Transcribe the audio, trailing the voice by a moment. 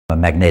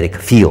magnetic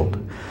field.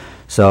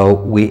 So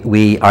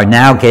we are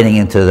now getting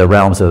into the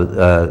realms of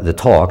the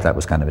talk. That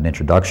was kind of an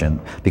introduction,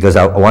 because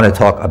I want to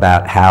talk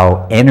about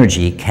how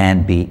energy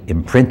can be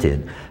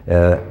imprinted.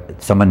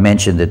 Someone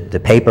mentioned the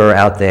paper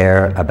out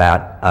there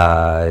about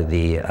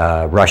the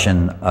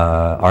Russian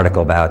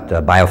article about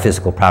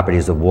biophysical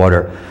properties of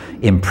water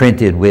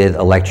imprinted with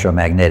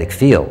electromagnetic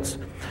fields.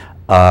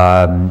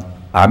 I'm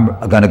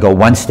going to go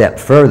one step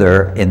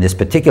further in this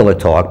particular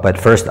talk, but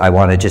first I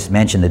want to just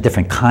mention the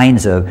different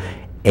kinds of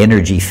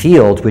energy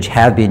fields which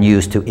have been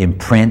used to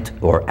imprint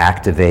or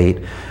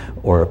activate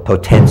or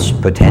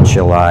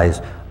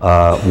potentialize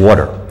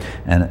water.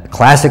 And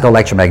classic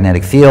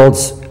electromagnetic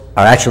fields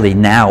are actually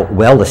now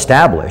well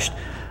established.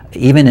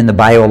 Even in the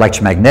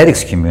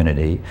bioelectromagnetics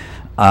community,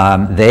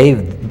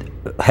 they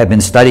have been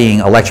studying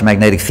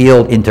electromagnetic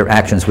field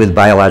interactions with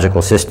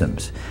biological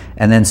systems.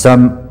 And then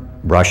some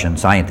Russian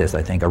scientists,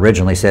 I think,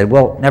 originally said,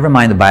 well, never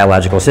mind the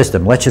biological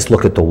system, let's just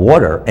look at the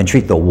water and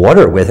treat the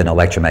water with an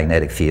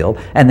electromagnetic field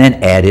and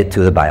then add it to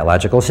the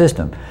biological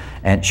system.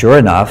 And sure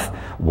enough,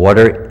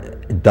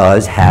 water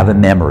does have a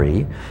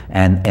memory,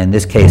 and in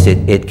this case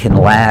it can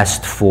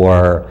last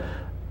for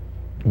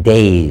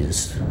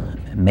days,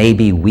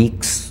 maybe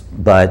weeks,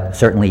 but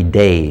certainly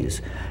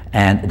days.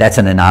 And that's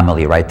an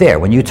anomaly right there.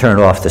 When you turn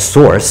off the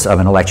source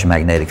of an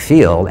electromagnetic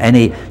field,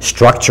 any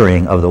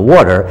structuring of the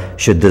water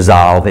should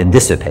dissolve and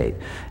dissipate.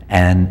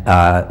 And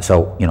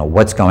so, you know,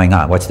 what's going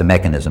on? What's the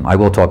mechanism? I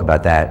will talk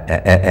about that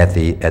at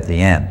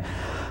the end.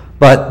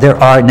 But there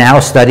are now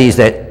studies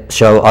that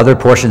show other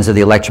portions of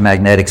the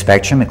electromagnetic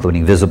spectrum,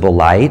 including visible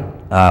light,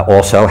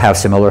 also have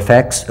similar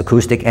effects.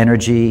 Acoustic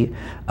energy,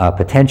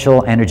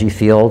 potential energy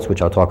fields,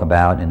 which I'll talk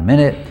about in a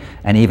minute,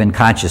 and even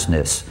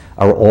consciousness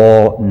are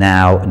all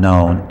now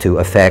known to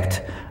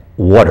affect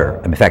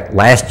water. In fact,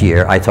 last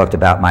year I talked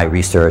about my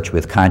research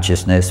with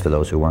consciousness, for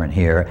those who weren't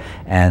here,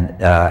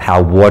 and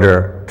how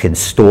water can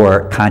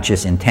store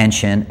conscious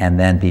intention and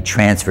then be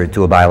transferred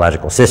to a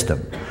biological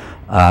system.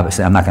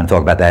 So I'm not going to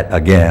talk about that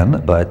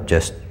again, but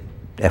just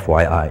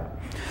FYI.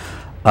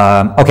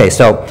 Okay,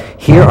 so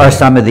here are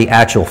some of the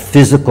actual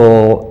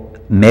physical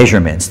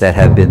measurements that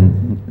have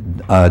been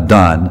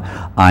done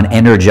on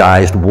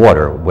energized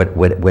water,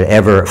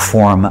 whatever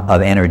form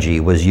of energy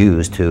was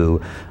used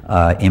to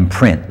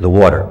imprint the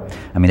water.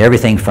 I mean,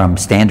 everything from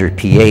standard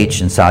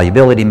pH and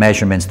solubility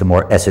measurements to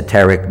more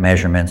esoteric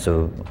measurements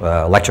of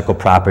electrical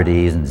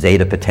properties and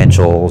zeta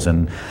potentials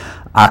and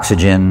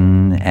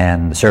oxygen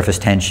and surface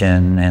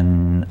tension,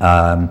 and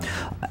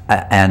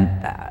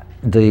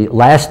the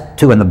last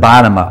two in the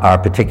bottom are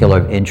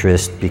particular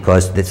interest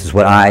because this is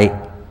what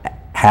I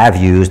have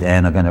used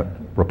and are going to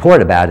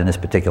report about in this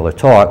particular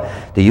talk,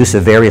 the use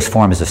of various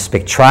forms of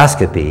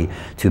spectroscopy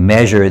to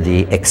measure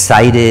the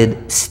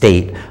excited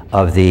state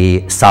of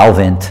the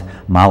solvent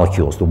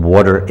molecules, the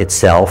water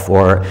itself,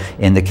 or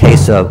in the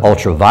case of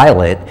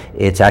ultraviolet,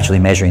 it's actually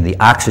measuring the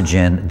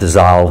oxygen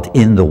dissolved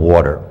in the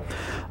water.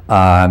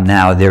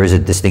 Now, there is a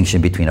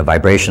distinction between a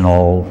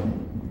vibrational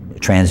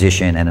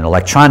transition and an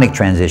electronic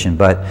transition,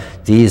 but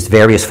these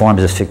various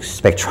forms of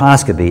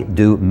spectroscopy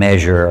do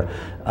measure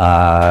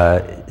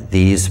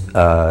these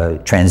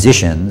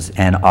transitions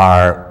and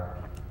are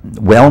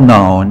well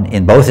known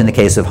in both in the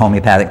case of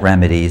homeopathic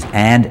remedies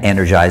and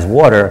energized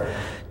water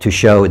to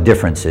show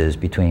differences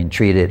between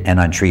treated and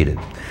untreated.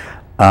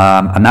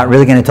 I'm not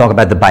really going to talk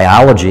about the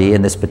biology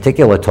in this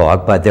particular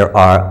talk, but there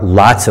are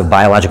lots of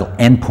biological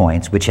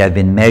endpoints which have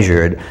been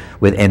measured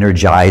with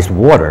energized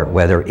water,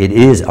 whether it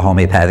is a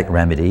homeopathic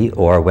remedy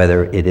or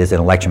whether it is an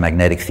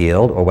electromagnetic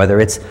field or whether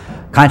it's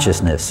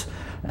consciousness.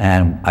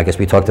 And I guess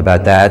we talked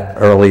about that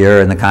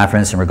earlier in the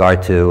conference in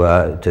regard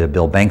to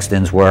Bill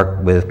Bankston's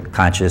work with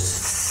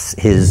conscious,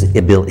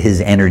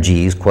 his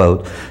energies,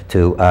 quote,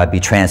 to be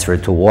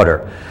transferred to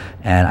water.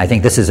 And I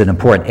think this is an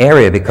important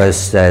area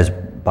because, as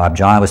Bob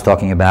John was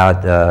talking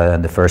about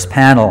in the first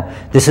panel,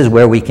 this is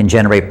where we can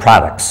generate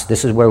products.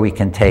 This is where we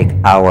can take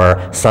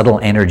our subtle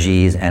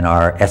energies and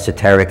our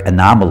esoteric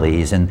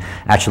anomalies and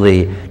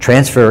actually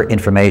transfer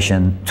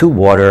information to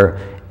water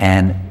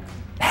and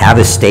have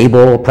a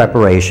stable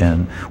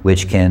preparation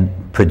which can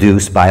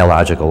produce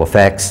biological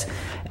effects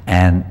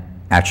and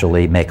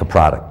actually make a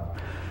product.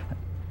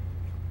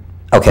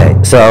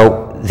 Okay,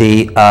 so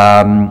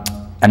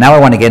and now I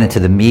want to get into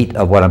the meat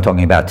of what I'm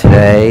talking about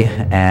today,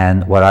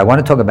 and what I want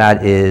to talk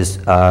about is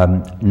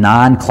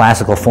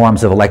non-classical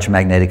forms of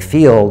electromagnetic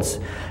fields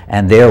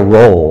and their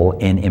role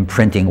in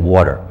imprinting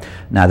water.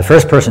 Now, the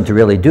first person to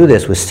really do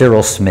this was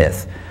Cyril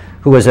Smith,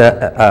 who was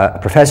a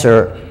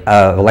professor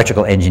of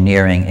electrical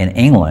engineering in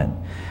England,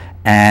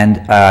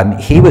 and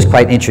he was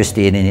quite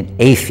interested in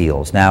A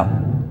fields.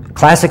 Now,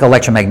 classic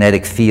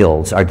electromagnetic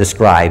fields are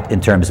described in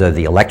terms of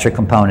the electric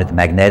component, the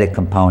magnetic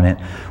component,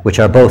 which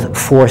are both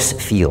force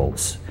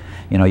fields.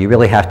 You know, you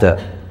really have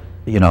to,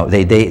 you know,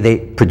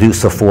 they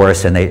produce a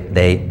force and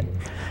they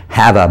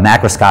have a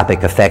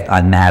macroscopic effect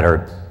on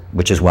matter,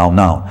 which is well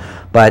known.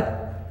 But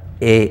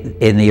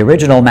in the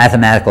original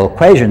mathematical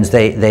equations,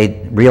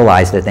 they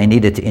realized that they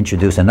needed to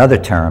introduce another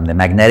term, the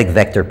magnetic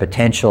vector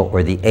potential,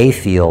 or the A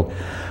field,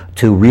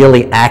 to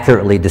really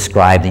accurately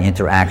describe the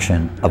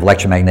interaction of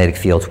electromagnetic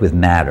fields with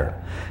matter.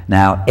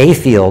 Now, A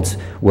fields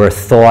were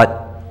thought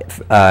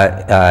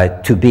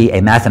to be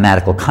a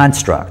mathematical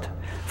construct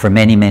for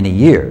many, many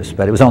years,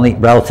 but it was only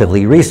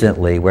relatively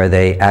recently where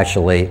they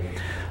actually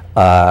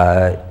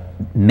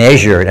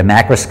measured a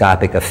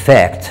macroscopic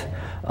effect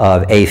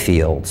of A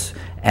fields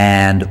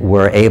and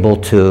were able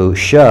to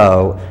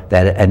show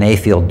that an A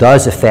field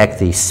does affect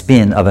the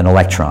spin of an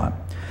electron.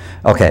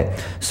 Okay,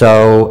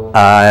 so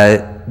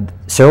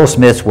Cyril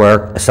Smith's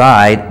work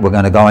aside, we're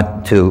going to go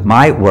into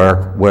my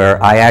work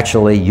where I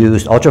actually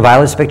used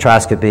ultraviolet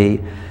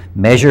spectroscopy,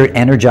 measured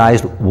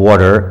energized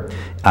water.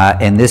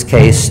 In this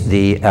case,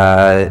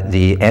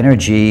 the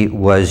energy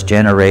was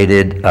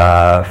generated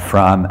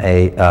from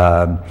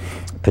a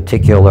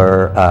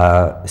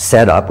particular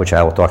setup, which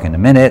I will talk in a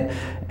minute,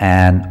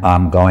 and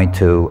I'm going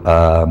to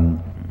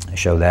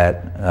show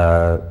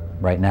that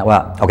right now.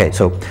 Well, okay,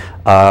 so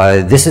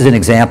this is an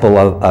example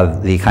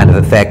of the kind of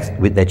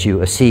effect that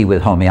you see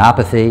with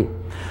homeopathy,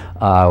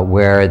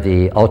 where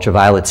the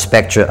ultraviolet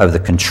spectra of the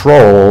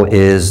control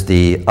is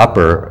the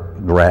upper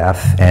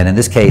graph, and in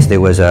this case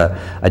there was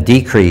a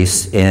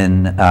decrease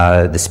in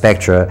the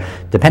spectra.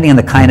 Depending on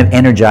the kind of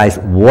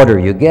energized water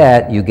you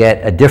get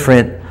a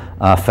different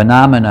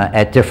phenomena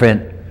at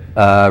different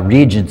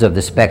regions of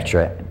the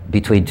spectra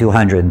between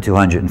 200 and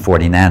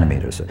 240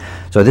 nanometers.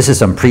 So this is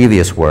some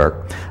previous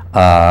work.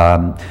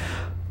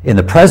 In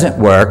the present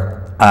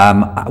work,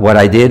 what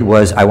I did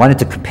was I wanted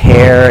to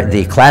compare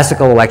the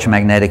classical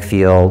electromagnetic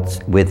fields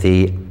with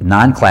the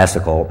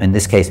non-classical, in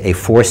this case a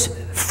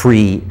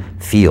force-free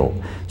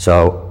field.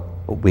 So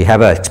we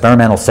have an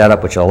experimental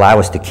setup which will allow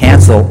us to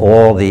cancel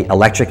all the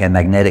electric and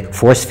magnetic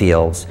force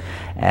fields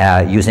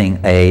using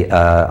a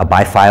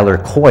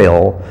bifilar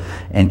coil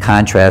in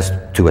contrast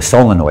to a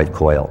solenoid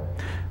coil.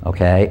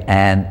 Okay,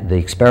 and the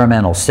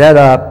experimental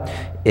setup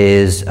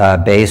is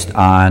based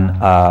on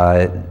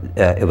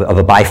of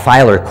a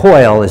bifilar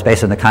coil is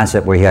based on the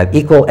concept where you have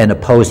equal and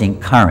opposing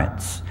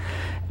currents,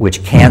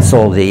 which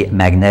cancel the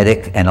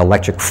magnetic and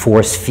electric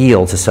force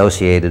fields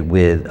associated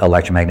with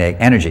electromagnetic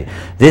energy.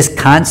 This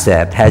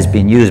concept has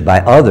been used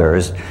by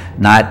others,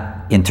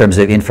 not in terms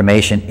of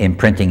information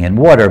imprinting in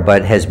water,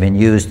 but has been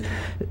used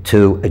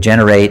to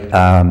generate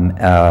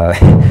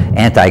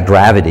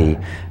anti-gravity.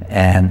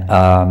 And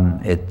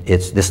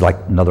this is like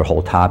another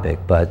whole topic,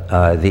 but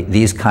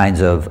these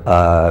kinds of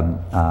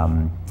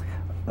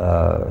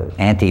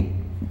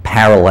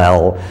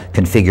anti-parallel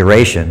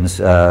configurations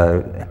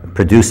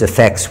produce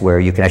effects where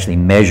you can actually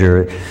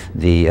measure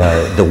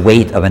the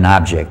weight of an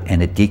object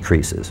and it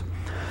decreases.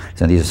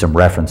 So these are some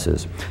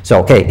references. So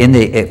okay, in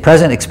the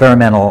present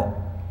experimental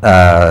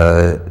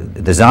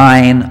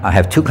design, I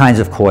have two kinds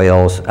of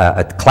coils,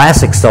 a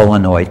classic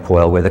solenoid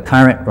coil where the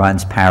current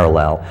runs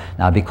parallel.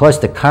 Now because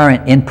the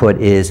current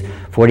input is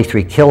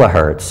 43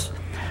 kilohertz,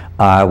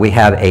 we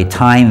have a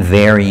time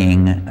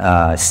varying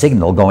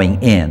signal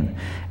going in,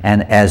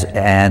 and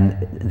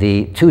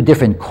the two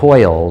different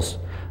coils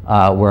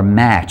were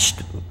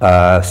matched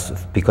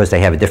because they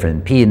have a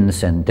different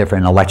impedance and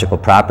different electrical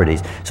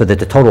properties, so that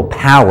the total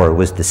power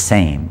was the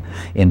same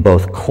in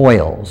both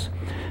coils.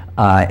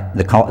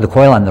 The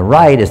coil on the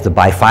right is the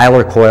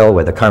bifilar coil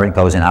where the current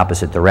goes in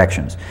opposite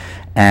directions.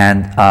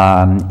 And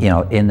you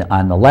know,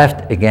 on the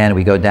left, again,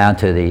 we go down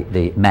to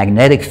the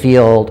magnetic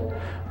field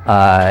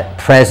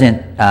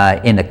present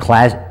in a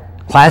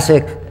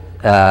classic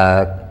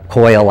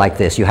coil like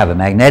this. You have a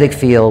magnetic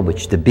field,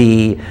 which the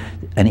B,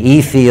 an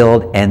E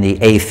field, and the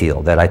A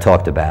field that I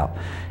talked about.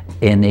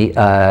 In the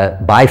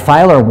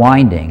bifilar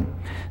winding,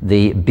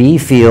 the B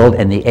field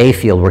and the A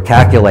field were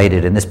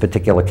calculated in this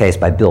particular case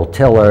by Bill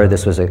Tiller.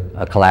 This was a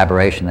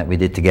collaboration that we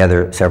did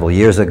together several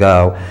years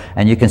ago,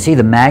 and you can see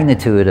the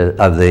magnitude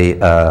of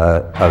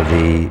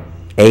the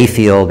A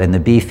field and the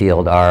B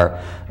field are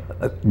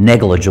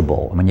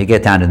negligible. When you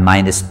get down to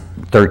minus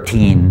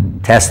 13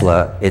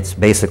 Tesla, it's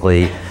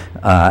basically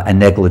a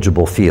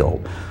negligible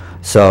field.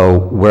 So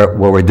what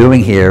we're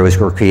doing here is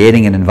we're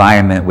creating an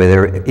environment where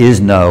there is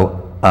no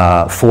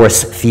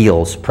force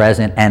fields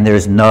present, and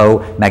there's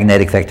no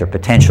magnetic vector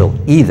potential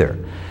either.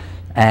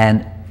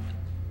 And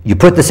you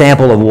put the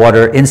sample of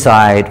water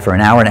inside for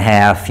an hour and a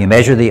half, you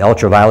measure the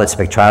ultraviolet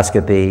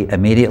spectroscopy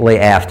immediately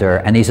after,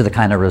 and these are the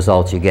kind of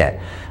results you get.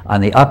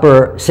 On the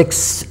upper 6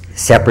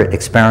 separate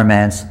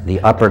experiments, the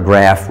upper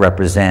graph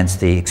represents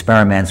the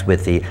experiments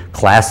with the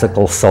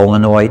classical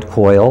solenoid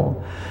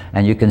coil,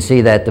 and you can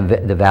see that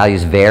the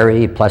values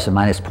vary, plus or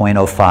minus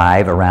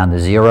 0.05 around the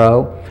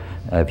zero.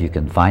 If you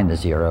can find the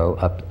zero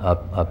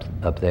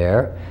up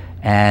there.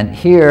 And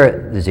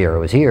here, the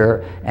zero is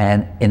here,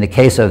 and in the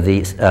case of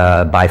the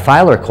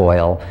bifilar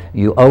coil,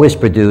 you always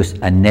produce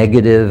a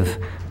negative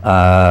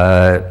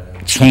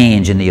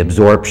change in the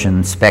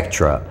absorption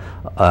spectra.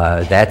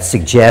 That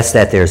suggests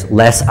that there's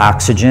less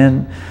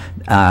oxygen,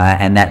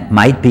 and that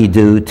might be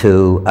due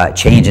to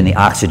change in the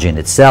oxygen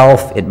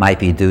itself. It might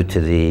be due to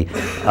the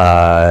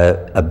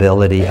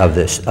ability of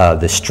the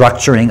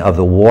structuring of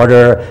the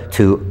water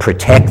to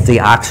protect the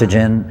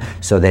oxygen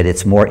so that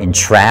it's more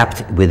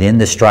entrapped within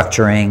the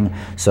structuring,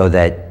 so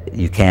that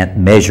you can't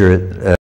measure